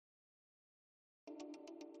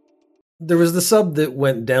there was the sub that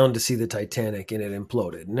went down to see the Titanic and it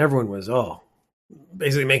imploded. And everyone was,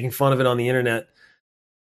 basically making fun of it on the internet.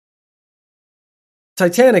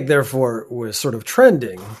 Titanic, therefore, was sort of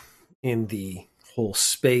trending in the whole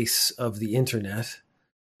space of the internet.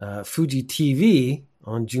 Fuji TV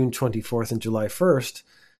on June 24th and July 1st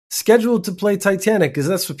scheduled to play Titanic because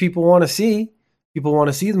that's what people want to see. People want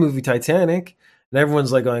to see the movie Titanic. And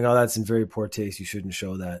everyone's like going, oh, that's in very poor taste. You shouldn't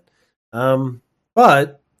show that.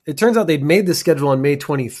 But it turns out they'd made the schedule on May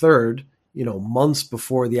 23rd, months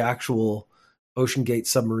before the actual Ocean Gate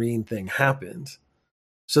submarine thing happened.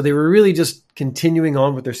 So they were really just continuing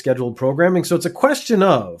on with their scheduled programming. So it's a question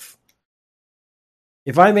of,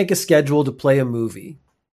 if I make a schedule to play a movie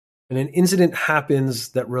and an incident happens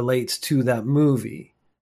that relates to that movie,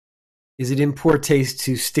 is it in poor taste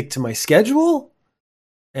to stick to my schedule?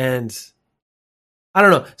 And I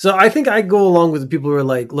don't know. So I think I go along with the people who are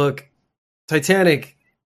like, look, Titanic,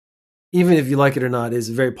 even if you like it or not, is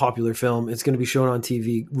a very popular film. It's going to be shown on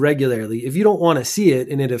TV regularly. If you don't want to see it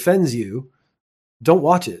and it offends you, don't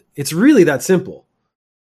watch it. It's really that simple.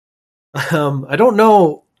 I don't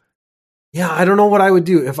know. Yeah, I don't know what I would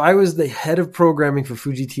do if I was the head of programming for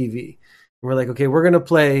Fuji TV. And we're like, okay, we're going to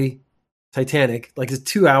play Titanic, like a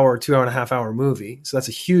 2 and a half hour movie. So that's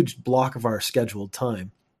a huge block of our scheduled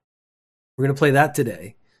time. We're going to play that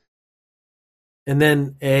today. And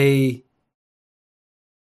then a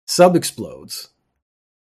sub implodes.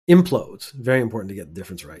 Very important to get the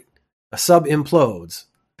difference right. A sub implodes.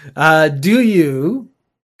 Do you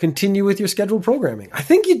continue with your scheduled programming? I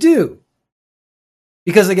think you do.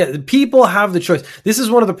 Because again, people have the choice. This is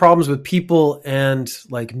one of the problems with people and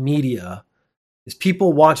like media, is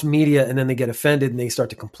people watch media and then they get offended and they start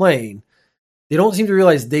to complain. They don't seem to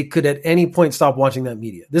realize they could at any point stop watching that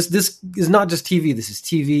media. This is not just TV. This is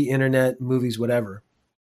TV, internet, movies, whatever.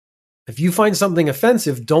 If you find something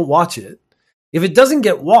offensive, don't watch it. If it doesn't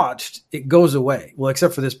get watched, it goes away. Well,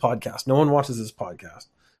 except for this podcast. No one watches this podcast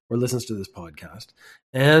or listens to this podcast.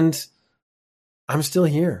 And I'm still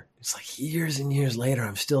here. It's like years and years later,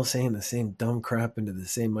 I'm still saying the same dumb crap into the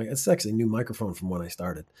same mic. It's actually a new microphone from when I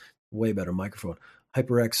started. Way better microphone.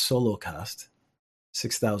 HyperX Solocast,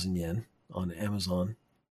 6,000 yen on Amazon.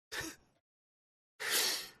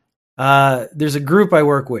 There's a group I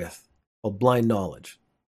work with called Blind Knowledge.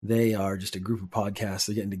 They are just a group of podcasts.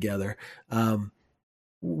 They're getting together.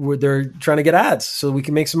 Where they're trying to get ads so we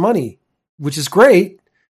can make some money, which is great.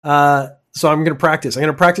 So I'm going to practice. I'm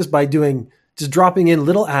going to practice by just dropping in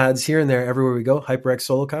little ads here and there everywhere we go. HyperX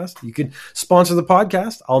Solocast. You can sponsor the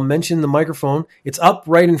podcast. I'll mention the microphone. It's up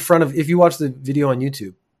right in front of, if you watch the video on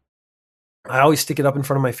YouTube, I always stick it up in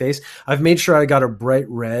front of my face. I've made sure I got a bright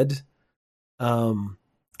red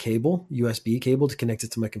cable, USB cable, to connect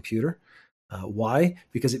it to my computer. Why?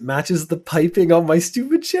 Because it matches the piping on my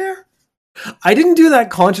stupid chair. I didn't do that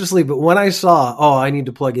consciously, but when I saw, I need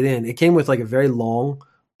to plug it in, it came with like a very long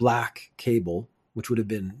black cable, which would have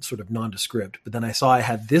been sort of nondescript. But then I saw I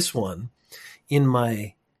had this one in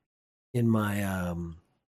one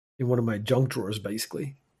of my junk drawers,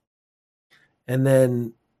 basically. And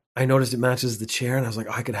then I noticed it matches the chair, and I was like,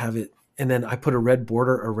 I could have it. And then I put a red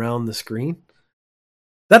border around the screen.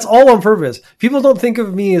 That's all on purpose. People don't think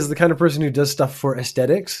of me as the kind of person who does stuff for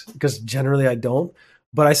aesthetics, because generally I don't.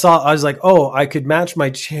 But I was like, I could match my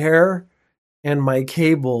chair and my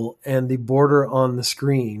cable and the border on the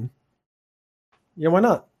screen. Yeah, why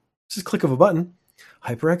not? Just click of a button.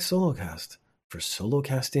 HyperX Solocast for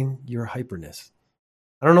solocasting your hyperness.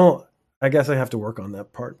 I don't know. I guess I have to work on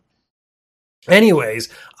that part. Anyways,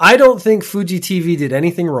 I don't think Fuji TV did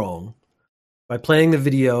anything wrong by playing the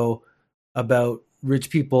video about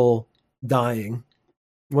rich people dying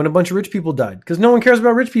when a bunch of rich people died, because no one cares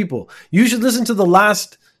about rich people. You should listen to the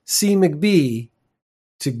last C. McBee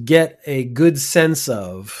to get a good sense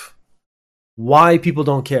of why people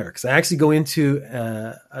don't care. Because I actually go into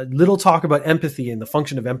a little talk about empathy and the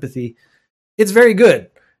function of empathy. It's very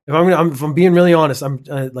good. If I'm being really honest,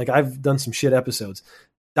 I've done some shit episodes.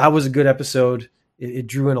 That was a good episode. It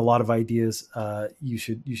drew in a lot of ideas. You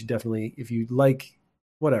should definitely, if you like,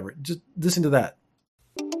 whatever, just listen to that.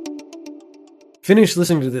 Finish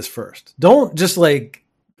listening to this first. Don't just he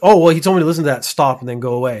told me to listen to that, stop, and then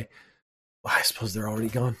go away. Well, I suppose they're already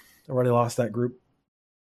gone. I already lost that group.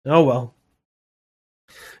 Oh, well.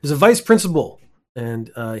 There's a vice principal,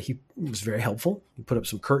 and he was very helpful. He put up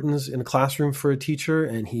some curtains in a classroom for a teacher,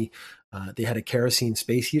 and they had a kerosene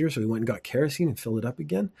space heater, so he went and got kerosene and filled it up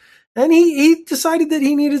again. And he decided that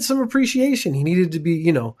he needed some appreciation. He needed to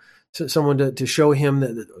be, someone to show him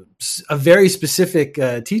that a very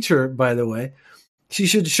specific teacher, by the way. She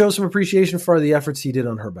should show some appreciation for the efforts he did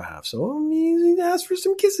on her behalf. So he asked for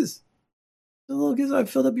some kisses. A little kiss. I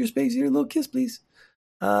filled up your space here. A little kiss, please.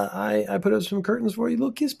 I put up some curtains for you. A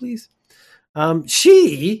little kiss, please.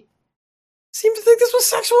 She seemed to think this was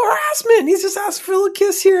sexual harassment. He's just asked for a little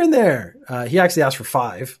kiss here and there. He actually asked for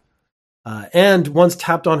 5. And once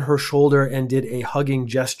tapped on her shoulder and did a hugging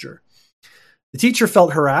gesture. The teacher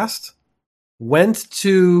felt harassed, went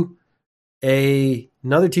to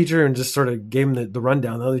another teacher and just sort of gave him the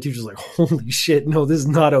rundown. The other teacher's like, holy shit, no, this is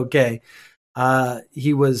not okay.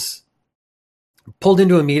 He was pulled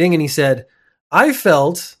into a meeting and he said, I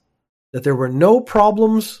felt that there were no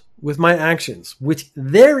problems with my actions, which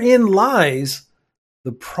therein lies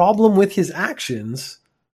the problem with his actions,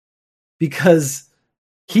 because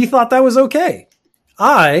he thought that was okay.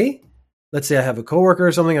 Let's say I have a coworker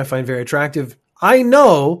or something I find very attractive. I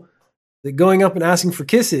know that going up and asking for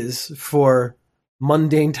kisses for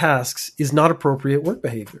mundane tasks is not appropriate work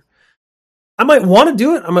behavior. I might want to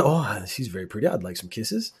do it. Oh, she's very pretty. I'd like some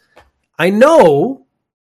kisses. I know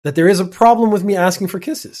that there is a problem with me asking for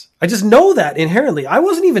kisses. I just know that inherently. I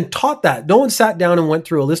wasn't even taught that. No one sat down and went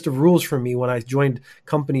through a list of rules for me when I joined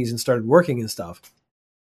companies and started working and stuff.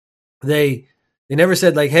 They never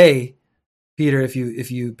said like, hey, Peter, if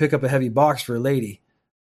you pick up a heavy box for a lady,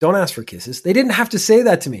 don't ask for kisses. They didn't have to say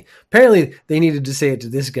that to me. Apparently, they needed to say it to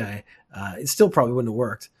this guy. It still probably wouldn't have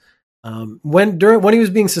worked. When he was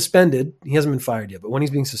being suspended, he hasn't been fired yet, but when he's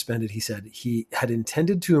being suspended, he said he had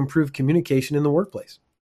intended to improve communication in the workplace.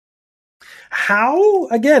 How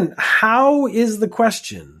is the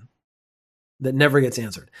question that never gets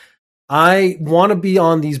answered? I want to be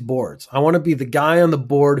on these boards. I want to be the guy on the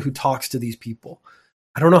board who talks to these people.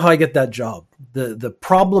 I don't know how I get that job. The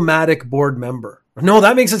problematic board member. No,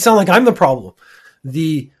 that makes it sound like I'm the problem.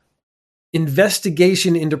 The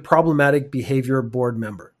investigation into problematic behavior board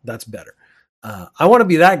member. That's better. I want to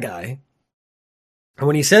be that guy. And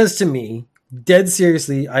when he says to me, dead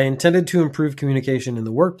seriously, I intended to improve communication in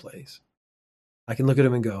the workplace, I can look at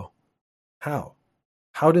him and go, how?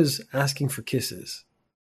 How does asking for kisses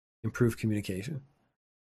improve communication?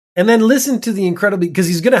 And then listen to the incredibly, because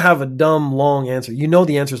he's going to have a dumb, long answer. You know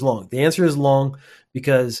the answer is long. The answer is long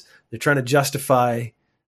because they're trying to justify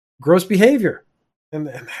gross behavior. And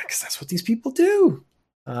because that's what these people do.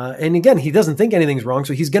 And again, he doesn't think anything's wrong,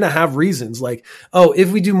 so he's going to have reasons like, oh,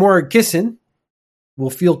 if we do more kissing, we'll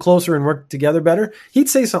feel closer and work together better. He'd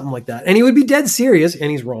say something like that. And he would be dead serious,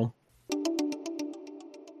 and he's wrong.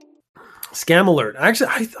 Scam alert.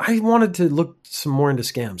 Actually, I wanted to look some more into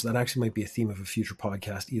scams. That actually might be a theme of a future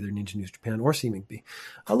podcast, either Ninja News Japan or Seeming B.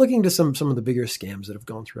 Looking into some of the bigger scams that have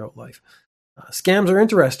gone throughout life. Scams are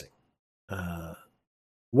interesting.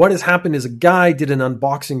 What has happened is a guy did an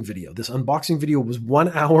unboxing video. This unboxing video was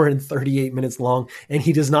 1 hour and 38 minutes long, and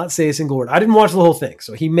he does not say a single word. I didn't watch the whole thing,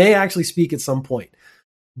 so he may actually speak at some point.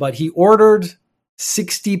 But he ordered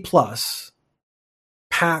 60 plus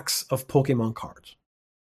packs of Pokemon cards.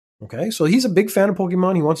 Okay, so he's a big fan of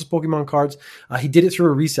Pokemon. He wants his Pokemon cards. He did it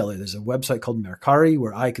through a reseller. There's a website called Mercari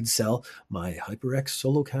where I could sell my HyperX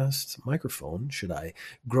Solocast microphone should I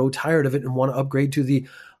grow tired of it and want to upgrade to the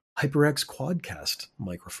HyperX Quadcast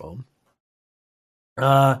microphone.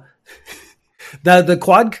 The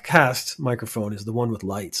Quadcast microphone is the one with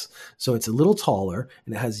lights. So it's a little taller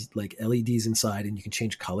and it has like LEDs inside and you can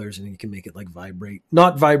change colors and you can make it like vibrate.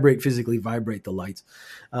 Not vibrate physically, vibrate the lights.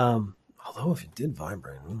 Although if it did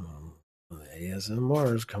vibrate,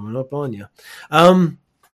 ASMR is coming up on you. That's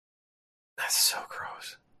so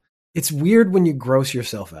gross. It's weird when you gross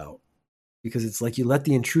yourself out because it's like you let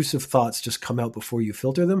the intrusive thoughts just come out before you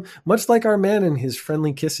filter them, much like our man and his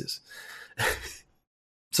friendly kisses.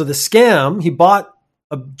 So the scam, he bought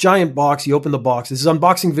a giant box. He opened the box. This is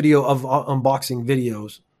unboxing video of unboxing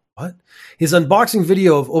videos. What? His unboxing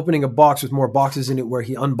video of opening a box with more boxes in it where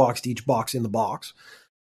he unboxed each box in the box.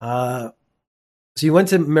 So he went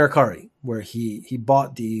to Mercari where he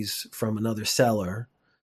bought these from another seller.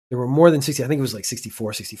 There were more than 60. I think it was like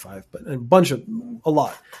 64, 65, but a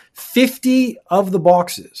lot. 50 of the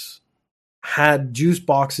boxes had juice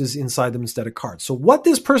boxes inside them instead of cards. So what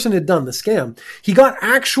this person had done, the scam, he got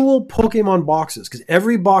actual Pokemon boxes because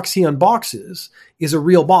every box he unboxes is a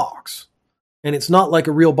real box. And it's not like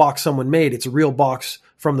a real box someone made. It's a real box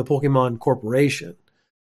from the Pokemon Corporation.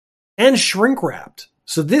 And shrink wrapped.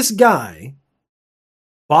 So this guy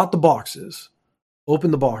bought the boxes,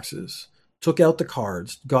 opened the boxes, took out the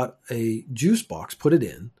cards, got a juice box, put it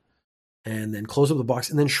in, and then closed up the box,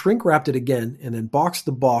 and then shrink wrapped it again, and then boxed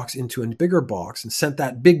the box into a bigger box and sent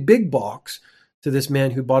that big box to this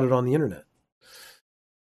man who bought it on the internet.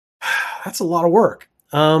 That's a lot of work.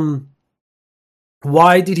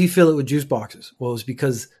 Why did he fill it with juice boxes? Well, it's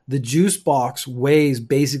because the juice box weighs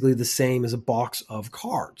basically the same as a box of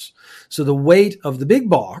cards. So the weight of the big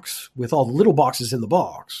box, with all the little boxes in the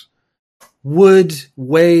box, would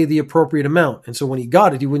weigh the appropriate amount. And so when he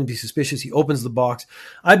got it, he wouldn't be suspicious. He opens the box.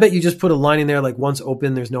 I bet you just put a line in there like once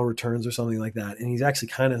open, there's no returns or something like that. And he's actually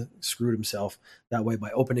kind of screwed himself that way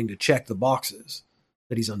by opening to check the boxes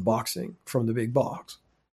that he's unboxing from the big box.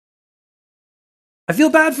 I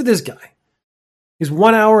feel bad for this guy. His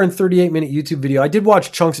 1 hour and 38-minute YouTube video. I did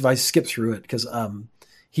watch chunks if I skip through it because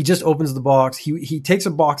he just opens the box. He takes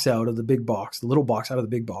a box out of the big box, the little box out of the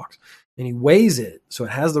big box, and he weighs it so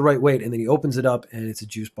it has the right weight. And then he opens it up and it's a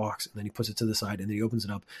juice box. And then he puts it to the side and then he opens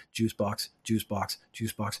it up. Juice box, juice box,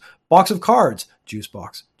 juice box, box of cards, juice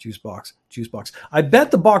box, juice box, juice box. I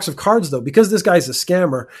bet the box of cards though, because this guy's a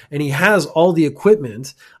scammer and he has all the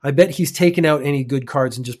equipment, I bet he's taken out any good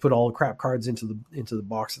cards and just put all the crap cards into the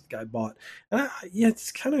box that the guy bought. And yeah,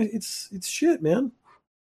 it's kind of, it's shit, man.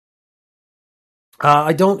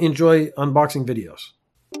 I don't enjoy unboxing videos.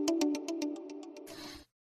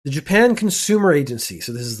 The Japan Consumer Agency,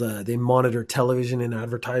 so this is they monitor television and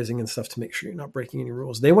advertising and stuff to make sure you're not breaking any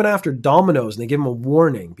rules. They went after Domino's and they gave them a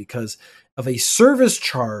warning because of a service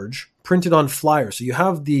charge printed on flyers. So you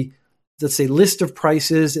have the, let's say, list of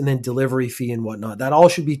prices and then delivery fee and whatnot. That all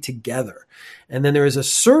should be together. And then there is a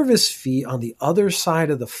service fee on the other side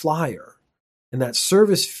of the flyer. And that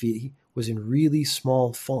service fee was in really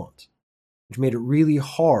small font, which made it really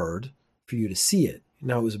hard for you to see it.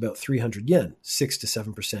 Now it was about 300 yen, 6 to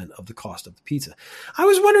 7% of the cost of the pizza. I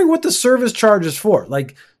was wondering what the service charge is for.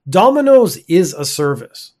 Like, Domino's is a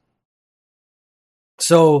service.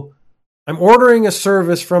 So I'm ordering a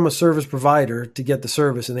service from a service provider to get the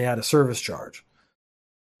service and they add a service charge.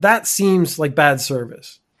 That seems like bad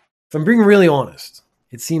service. If I'm being really honest,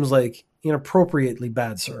 it seems like inappropriately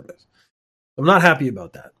bad service. I'm not happy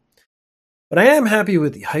about that. But I am happy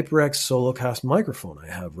with the HyperX Solocast microphone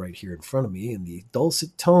I have right here in front of me and the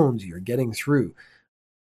dulcet tones you're getting through.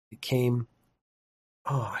 It came,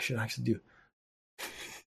 I should actually do,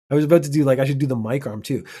 I was about to do I should do the mic arm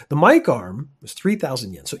too. The mic arm was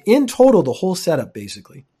 3,000 yen. So in total, the whole setup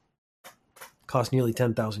basically cost nearly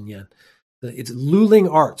 10,000 yen. It's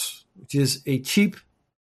Luling Arts, which is a cheap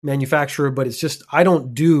manufacturer, but it's just, I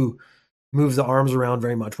don't move the arms around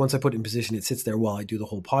very much. Once I put it in position, it sits there while I do the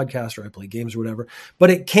whole podcast or I play games or whatever. But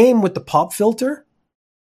it came with the pop filter,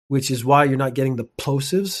 which is why you're not getting the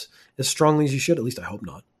plosives as strongly as you should. At least I hope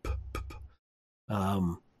not.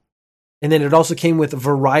 And then it also came with a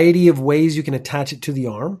variety of ways you can attach it to the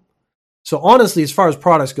arm. So honestly, as far as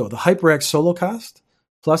products go, the HyperX Solocast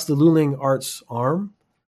plus the Luling Arts arm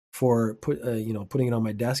for putting it on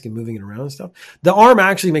my desk and moving it around and stuff. The arm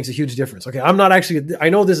actually makes a huge difference. Okay, I'm not actually, I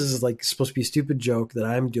know this is supposed to be a stupid joke that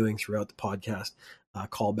I'm doing throughout the podcast,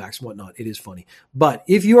 callbacks and whatnot. It is funny. But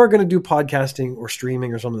if you are going to do podcasting or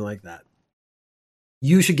streaming or something like that,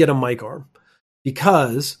 you should get a mic arm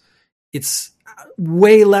because it's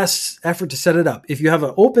way less effort to set it up. If you have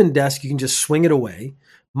an open desk, you can just swing it away.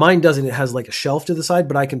 Mine doesn't. It has a shelf to the side,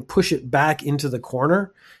 but I can push it back into the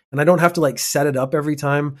corner. And I don't have to set it up every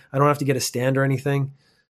time. I don't have to get a stand or anything.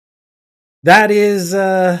 That is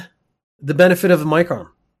the benefit of a mic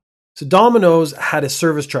arm. So Domino's had a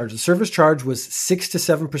service charge. The service charge was 6 to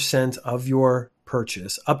 7% of your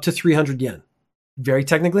purchase, up to 300 yen. Very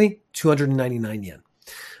technically, 299 yen.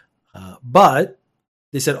 But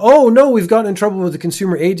they said, oh no, we've gotten in trouble with the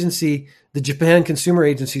consumer agency, the Japan Consumer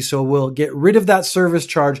Agency, so we'll get rid of that service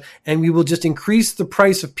charge and we will just increase the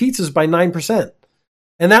price of pizzas by 9%.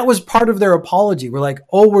 And that was part of their apology. We're like,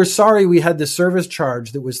 oh, we're sorry we had this service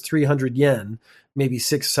charge that was 300 yen, maybe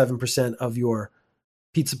 6-7% of your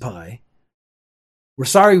pizza pie. We're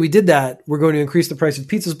sorry we did that. We're going to increase the price of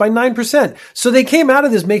pizzas by 9%. So they came out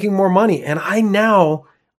of this making more money. And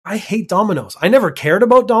I hate Domino's. I never cared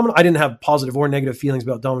about Domino's. I didn't have positive or negative feelings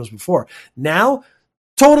about Domino's before. Now,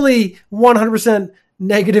 totally 100%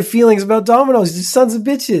 negative feelings about Domino's. These sons of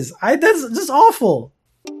bitches. That's just awful.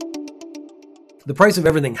 The price of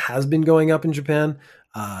everything has been going up in Japan,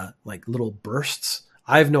 like little bursts.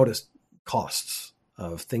 I've noticed costs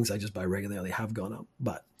of things I just buy regularly have gone up.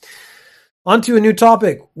 But on to a new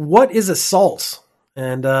topic. What is a salt?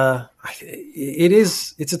 And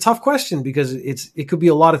it's a tough question because it could be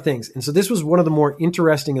a lot of things. And so this was one of the more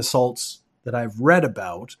interesting assaults that I've read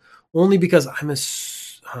about, only because I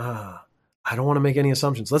don't want to make any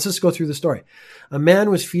assumptions. Let's just go through the story. A man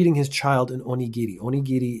was feeding his child an onigiri.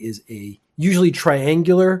 Onigiri is a usually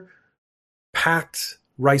triangular packed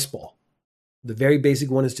rice ball. The very basic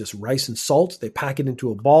one is just rice and salt. They pack it into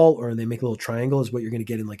a ball or they make a little triangle is what you're going to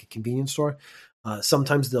get in a convenience store.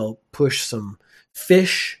 Sometimes they'll push some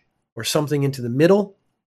fish or something into the middle.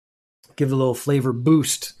 Give it a little flavor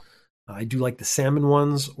boost. I do like the salmon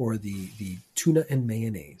ones or the tuna and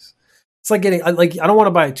mayonnaise. It's like I don't want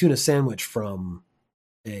to buy a tuna sandwich from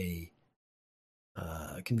a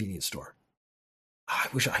convenience store. I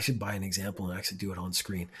wish I should buy an example and actually do it on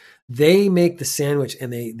screen. They make the sandwich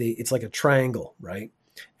and they it's like a triangle, right?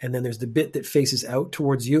 And then there's the bit that faces out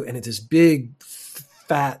towards you, and it's this big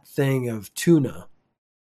fat thing of tuna.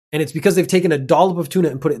 And it's because they've taken a dollop of tuna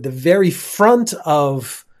and put it at the very front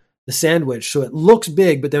of the sandwich, so it looks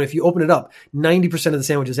big, but then if you open it up, 90% of the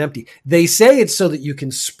sandwich is empty. They say it's so that you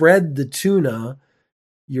can spread the tuna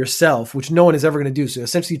yourself, which no one is ever going to do. So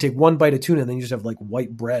essentially you take one bite of tuna and then you just have like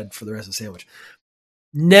white bread for the rest of the sandwich.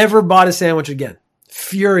 Never bought a sandwich again.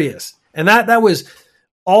 Furious. And that was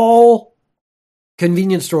all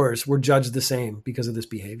convenience stores were judged the same because of this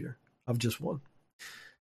behavior of just one.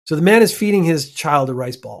 So the man is feeding his child a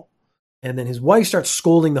rice ball. And then his wife starts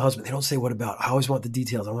scolding the husband. They don't say what about. I always want the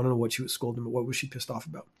details. I want to know what she was scolding him. What was she pissed off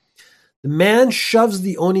about? The man shoves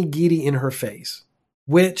the onigiri in her face,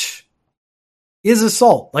 which is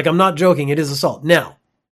assault. Like, I'm not joking. It is assault. Now,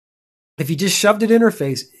 if he just shoved it in her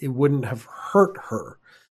face, it wouldn't have hurt her.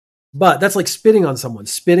 But that's like spitting on someone.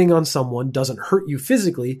 Spitting on someone doesn't hurt you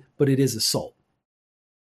physically, but it is assault.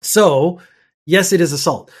 So, yes, it is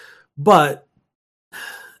assault. But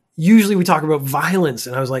usually we talk about violence,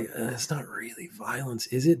 and I was like, it's not really violence,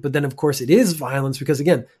 is it? But then, of course, it is violence because,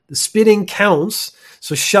 again, the spitting counts.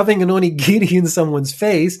 So shoving an onigiri in someone's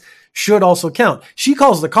face should also count. She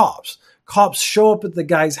calls the cops. Cops show up at the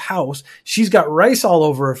guy's house. She's got rice all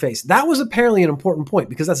over her face. That was apparently an important point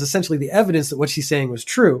because that's essentially the evidence that what she's saying was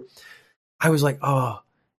true. I was like, oh,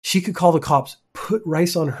 she could call the cops, put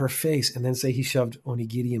rice on her face, and then say he shoved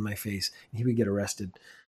onigiri in my face, and he would get arrested.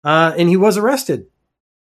 And he was arrested.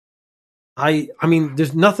 I mean,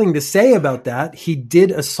 there's nothing to say about that. He did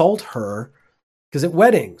assault her because at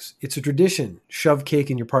weddings, it's a tradition. Shove cake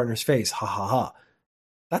in your partner's face. Ha ha ha.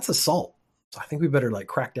 That's assault. So I think we better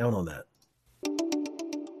crack down on that.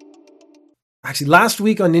 Actually, last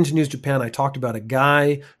week on Ninja News Japan, I talked about a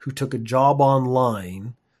guy who took a job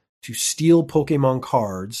online to steal Pokemon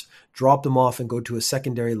cards, drop them off and go to a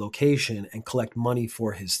secondary location and collect money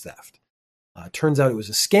for his theft. Turns out it was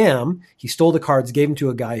a scam. He stole the cards, gave them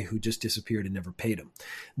to a guy who just disappeared and never paid him.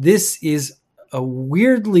 This is a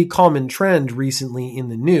weirdly common trend recently in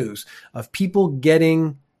the news of people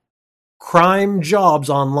getting crime jobs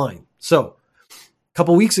online. So a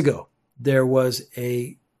couple weeks ago, there was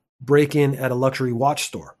a break-in at a luxury watch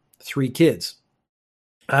store. 3 kids.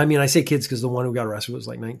 I mean, I say kids because the one who got arrested was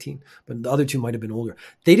like 19, but the other 2 might have been older.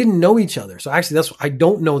 They didn't know each other. So actually, I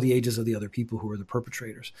don't know the ages of the other people who were the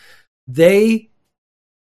perpetrators. They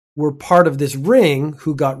were part of this ring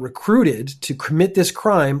who got recruited to commit this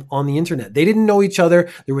crime on the internet. They didn't know each other.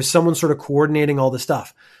 There was someone sort of coordinating all the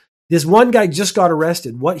stuff. This one guy just got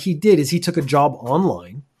arrested. What he did is he took a job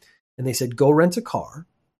online and they said, go rent a car,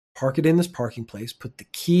 park it in this parking place, put the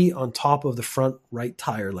key on top of the front right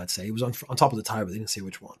tire, let's say. It was on top of the tire, but they didn't say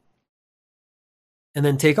which one. And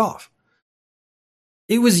then take off.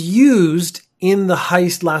 It was used in the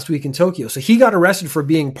heist last week in Tokyo. So he got arrested for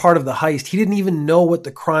being part of the heist. He didn't even know what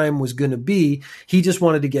the crime was going to be. He just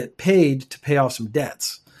wanted to get paid to pay off some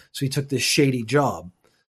debts. So he took this shady job.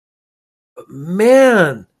 But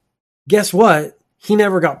man, guess what? He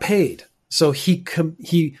never got paid. So he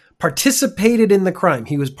participated in the crime.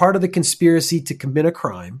 He was part of the conspiracy to commit a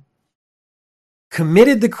crime,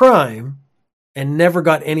 committed the crime, and never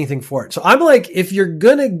got anything for it. So I'm like, if you're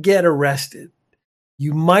going to get arrested,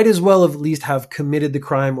 you might as well at least have committed the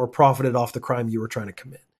crime or profited off the crime you were trying to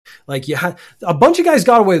commit. Like, you had a bunch of guys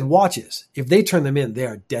got away with watches. If they turn them in, they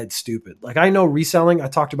are dead stupid. Like, I know reselling. I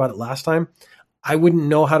talked about it last time. I wouldn't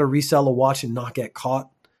know how to resell a watch and not get caught.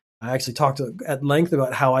 I actually talked at length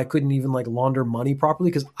about how I couldn't even launder money properly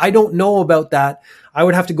because I don't know about that. I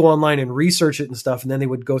would have to go online and research it and stuff. And then they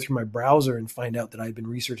would go through my browser and find out that I'd been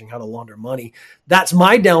researching how to launder money. That's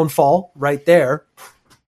my downfall right there.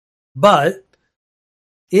 But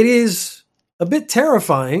it is a bit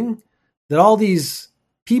terrifying that all these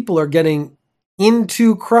people are getting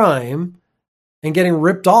into crime and getting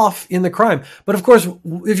ripped off in the crime. But of course,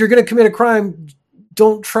 if you're going to commit a crime,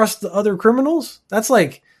 don't trust the other criminals. That's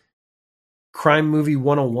like crime movie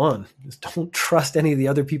 101. Just don't trust any of the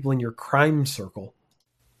other people in your crime circle.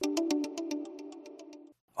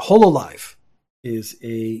 HoloLive is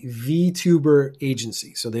a VTuber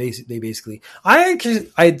agency. So they basically, I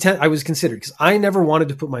was considered because I never wanted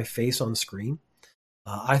to put my face on screen.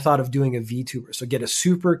 I thought of doing a VTuber. So get a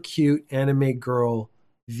super cute anime girl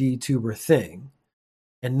VTuber thing.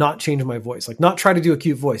 and not change my voice, like not try to do a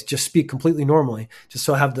cute voice, just speak completely normally, just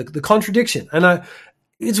so I have the contradiction. And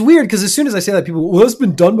it's weird because as soon as I say that, people, well, it's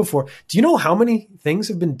been done before. Do you know how many things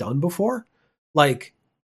have been done before? Like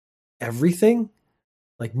everything,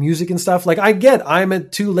 like music and stuff. Like I'm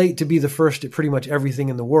too late to be the first at pretty much everything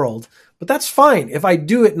in the world, but that's fine. If I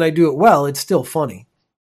do it and I do it well, it's still funny.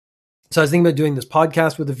 So I was thinking about doing this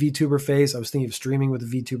podcast with a VTuber face. I was thinking of streaming with a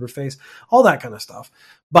VTuber face, all that kind of stuff.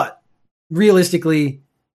 But realistically,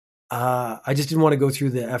 I just didn't want to go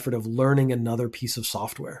through the effort of learning another piece of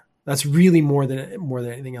software. That's really more than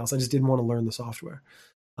anything else. I just didn't want to learn the software.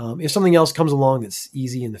 If something else comes along that's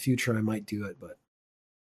easy in the future, I might do it. But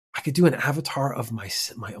I could do an avatar of my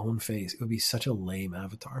own face. It would be such a lame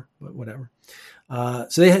avatar, but whatever.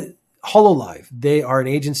 So they had HoloLive. They are an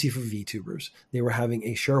agency for VTubers. They were having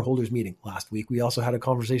a shareholders meeting last week. We also had a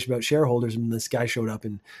conversation about shareholders, and this guy showed up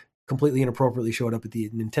and completely inappropriately showed up at the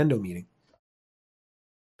Nintendo meeting.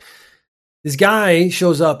 This guy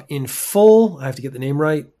shows up in full, I have to get the name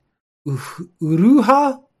right,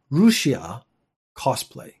 Uruha Rushia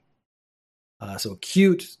cosplay. So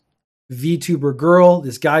cute VTuber girl.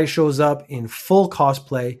 This guy shows up in full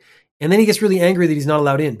cosplay, and then he gets really angry that he's not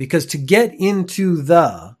allowed in, because to get into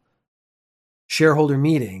the shareholder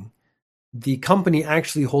meeting, the company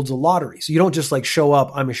actually holds a lottery. So you don't just like show up,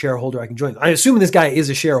 I'm a shareholder, I can join. I assume this guy is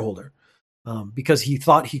a shareholder. Because he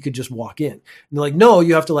thought he could just walk in. And they're like, no,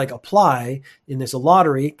 you have to like apply, and there's a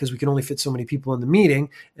lottery because we can only fit so many people in the meeting.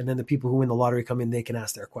 And then the people who win the lottery come in, they can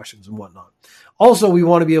ask their questions and whatnot. Also, we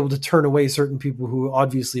want to be able to turn away certain people who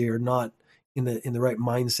obviously are not in the right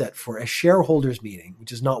mindset for a shareholders meeting,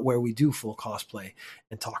 which is not where we do full cosplay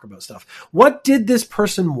and talk about stuff. What did this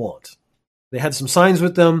person want? They had some signs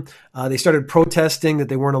with them. They started protesting that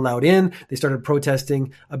they weren't allowed in. They started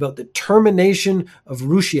protesting about the termination of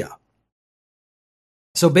Rushia.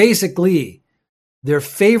 So basically, their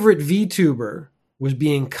favorite VTuber was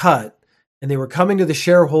being cut, and they were coming to the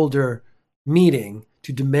shareholder meeting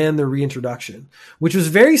to demand their reintroduction, which was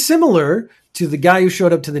very similar to the guy who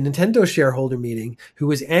showed up to the Nintendo shareholder meeting, who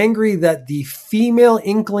was angry that the female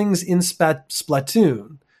Inklings in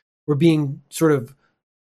Splatoon were being sort of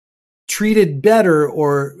treated better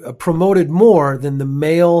or promoted more than the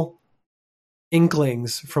male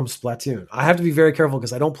Inklings from Splatoon. I have to be very careful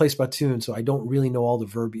because I don't play Splatoon, so I don't really know all the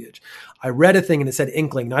verbiage. I read a thing and it said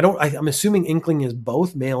Inkling. Now, I'm assuming Inkling is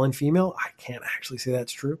both male and female. I can't actually say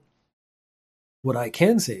that's true. What I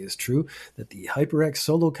can say is true, that the HyperX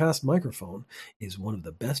Solocast microphone is one of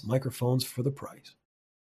the best microphones for the price.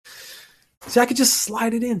 See, I could just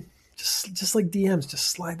slide it in. Just like DMs, just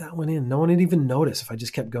slide that one in. No one would even notice if I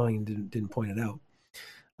just kept going and didn't point it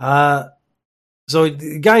out. So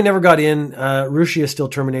the guy never got in. Rushia is still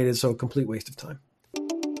terminated, so a complete waste of time.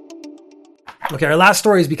 Okay, our last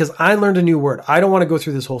story is because I learned a new word. I don't want to go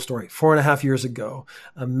through this whole story. 4.5 years ago,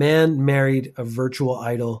 a man married a virtual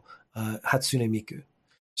idol, Hatsune Miku.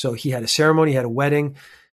 So he had a ceremony, he had a wedding.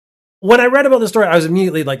 When I read about the story, I was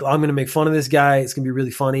immediately like, I'm going to make fun of this guy. It's going to be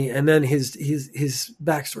really funny. And then his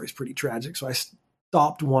backstory is pretty tragic. So I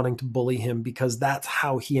stopped wanting to bully him because that's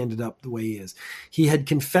how he ended up the way he is. He had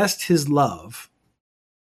confessed his love.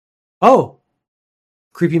 Oh,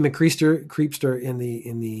 Creepy Creepster in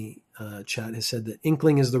the chat has said that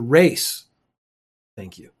Inkling is the race.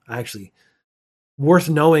 Thank you. Actually, worth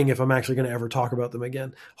knowing if I'm actually going to ever talk about them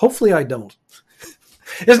again. Hopefully I don't.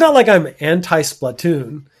 It's not like I'm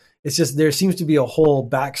anti-Splatoon. It's just there seems to be a whole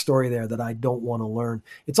backstory there that I don't want to learn.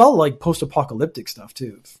 It's all like post-apocalyptic stuff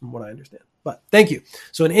too, from what I understand. But thank you.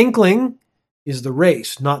 So an Inkling is the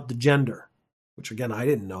race, not the gender, which again, I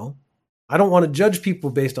didn't know. I don't want to judge people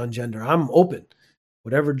based on gender. I'm open.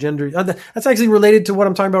 Whatever gender. That's actually related to what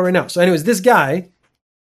I'm talking about right now. So anyways, this guy,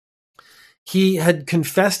 he had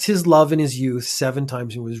confessed his love in his youth 7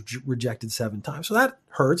 times and was rejected 7 times. So that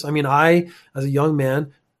hurts. I mean, I, as a young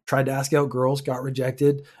man, tried to ask out girls, got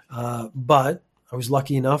rejected. But I was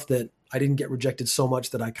lucky enough that I didn't get rejected so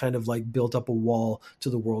much that I kind of like built up a wall to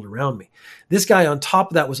the world around me. This guy on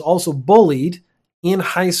top of that was also bullied in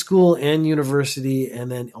high school and university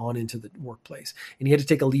and then on into the workplace. And he had to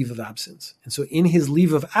take a leave of absence. And so in his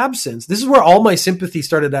leave of absence, this is where all my sympathy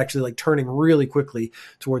started actually like turning really quickly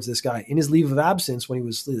towards this guy. In his leave of absence, when he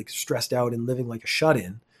was like stressed out and living like a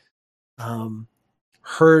shut-in,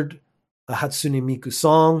 heard a Hatsune Miku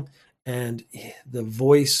song and the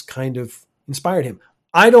voice kind of inspired him.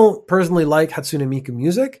 I don't personally like Hatsune Miku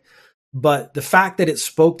music, but the fact that it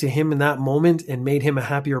spoke to him in that moment and made him a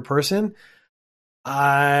happier person,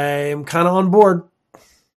 I'm kind of on board.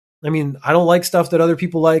 I mean, I don't like stuff that other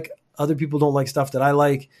people like. Other people don't like stuff that I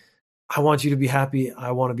like. I want you to be happy.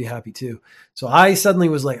 I want to be happy too. So I suddenly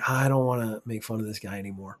was like, I don't want to make fun of this guy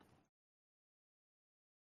anymore.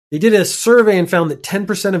 They did a survey and found that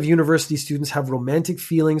 10% of university students have romantic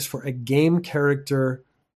feelings for a game character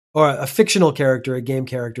or a fictional character, a game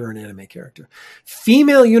character, or an anime character.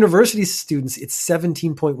 Female university students, it's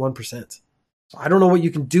 17.1%. So I don't know what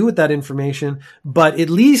you can do with that information, but at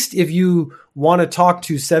least if you want to talk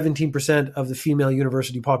to 17% of the female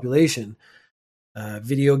university population,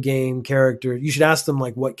 video game character, you should ask them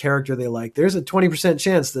like what character they like. There's a 20%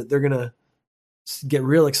 chance that they're going to get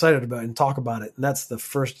real excited about it and talk about it. And that's the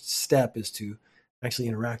first step, is to actually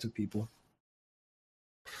interact with people.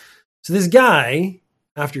 So this guy,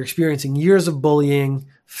 after experiencing years of bullying,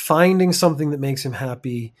 finding something that makes him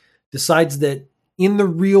happy, decides that in the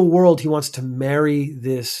real world, he wants to marry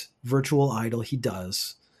this virtual idol. He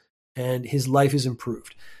does. And his life is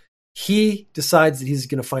improved. He decides that he's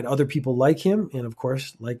going to find other people like him. And of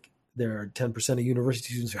course, like there are 10% of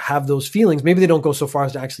university students who have those feelings. Maybe they don't go so far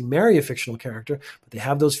as to actually marry a fictional character, but they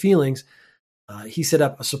have those feelings. He set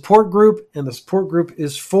up a support group, and the support group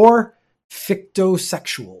is for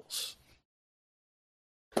Fictosexuals.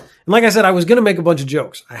 And like I said, I was going to make a bunch of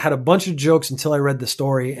jokes. I had a bunch of jokes until I read the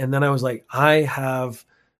story, and then I was like, I have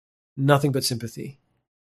nothing but sympathy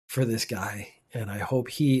for this guy, and I hope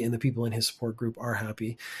he and the people in his support group are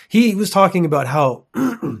happy. He was talking about how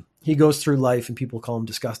he goes through life and people call him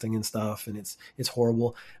disgusting and stuff, and it's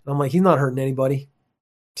horrible. And I'm like, he's not hurting anybody.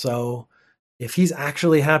 So if he's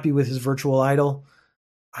actually happy with his virtual idol,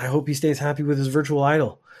 I hope he stays happy with his virtual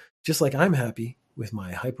idol, just like I'm happy with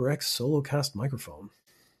my HyperX Solocast microphone.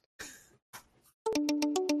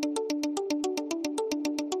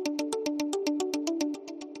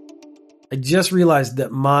 I just realized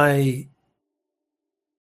that my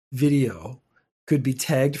video could be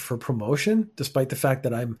tagged for promotion, despite the fact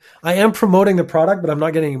that I am promoting the product, but I'm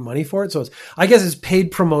not getting any money for it. So I guess it's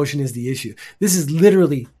paid promotion is the issue. This is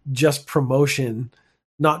literally just promotion,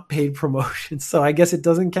 not paid promotion. So I guess it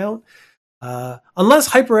doesn't count. Unless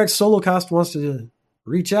HyperX Solocast wants to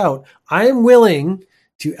reach out, I am willing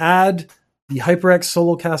to add the HyperX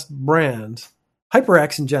Solocast brand,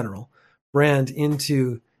 HyperX in general, brand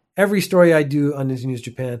into every story I do on Ninja News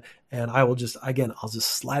Japan, and I will just, again, I'll just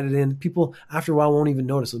slide it in. People after a while won't even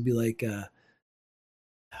notice. It'll be like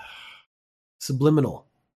subliminal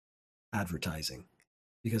advertising,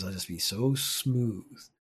 because I'll just be so smooth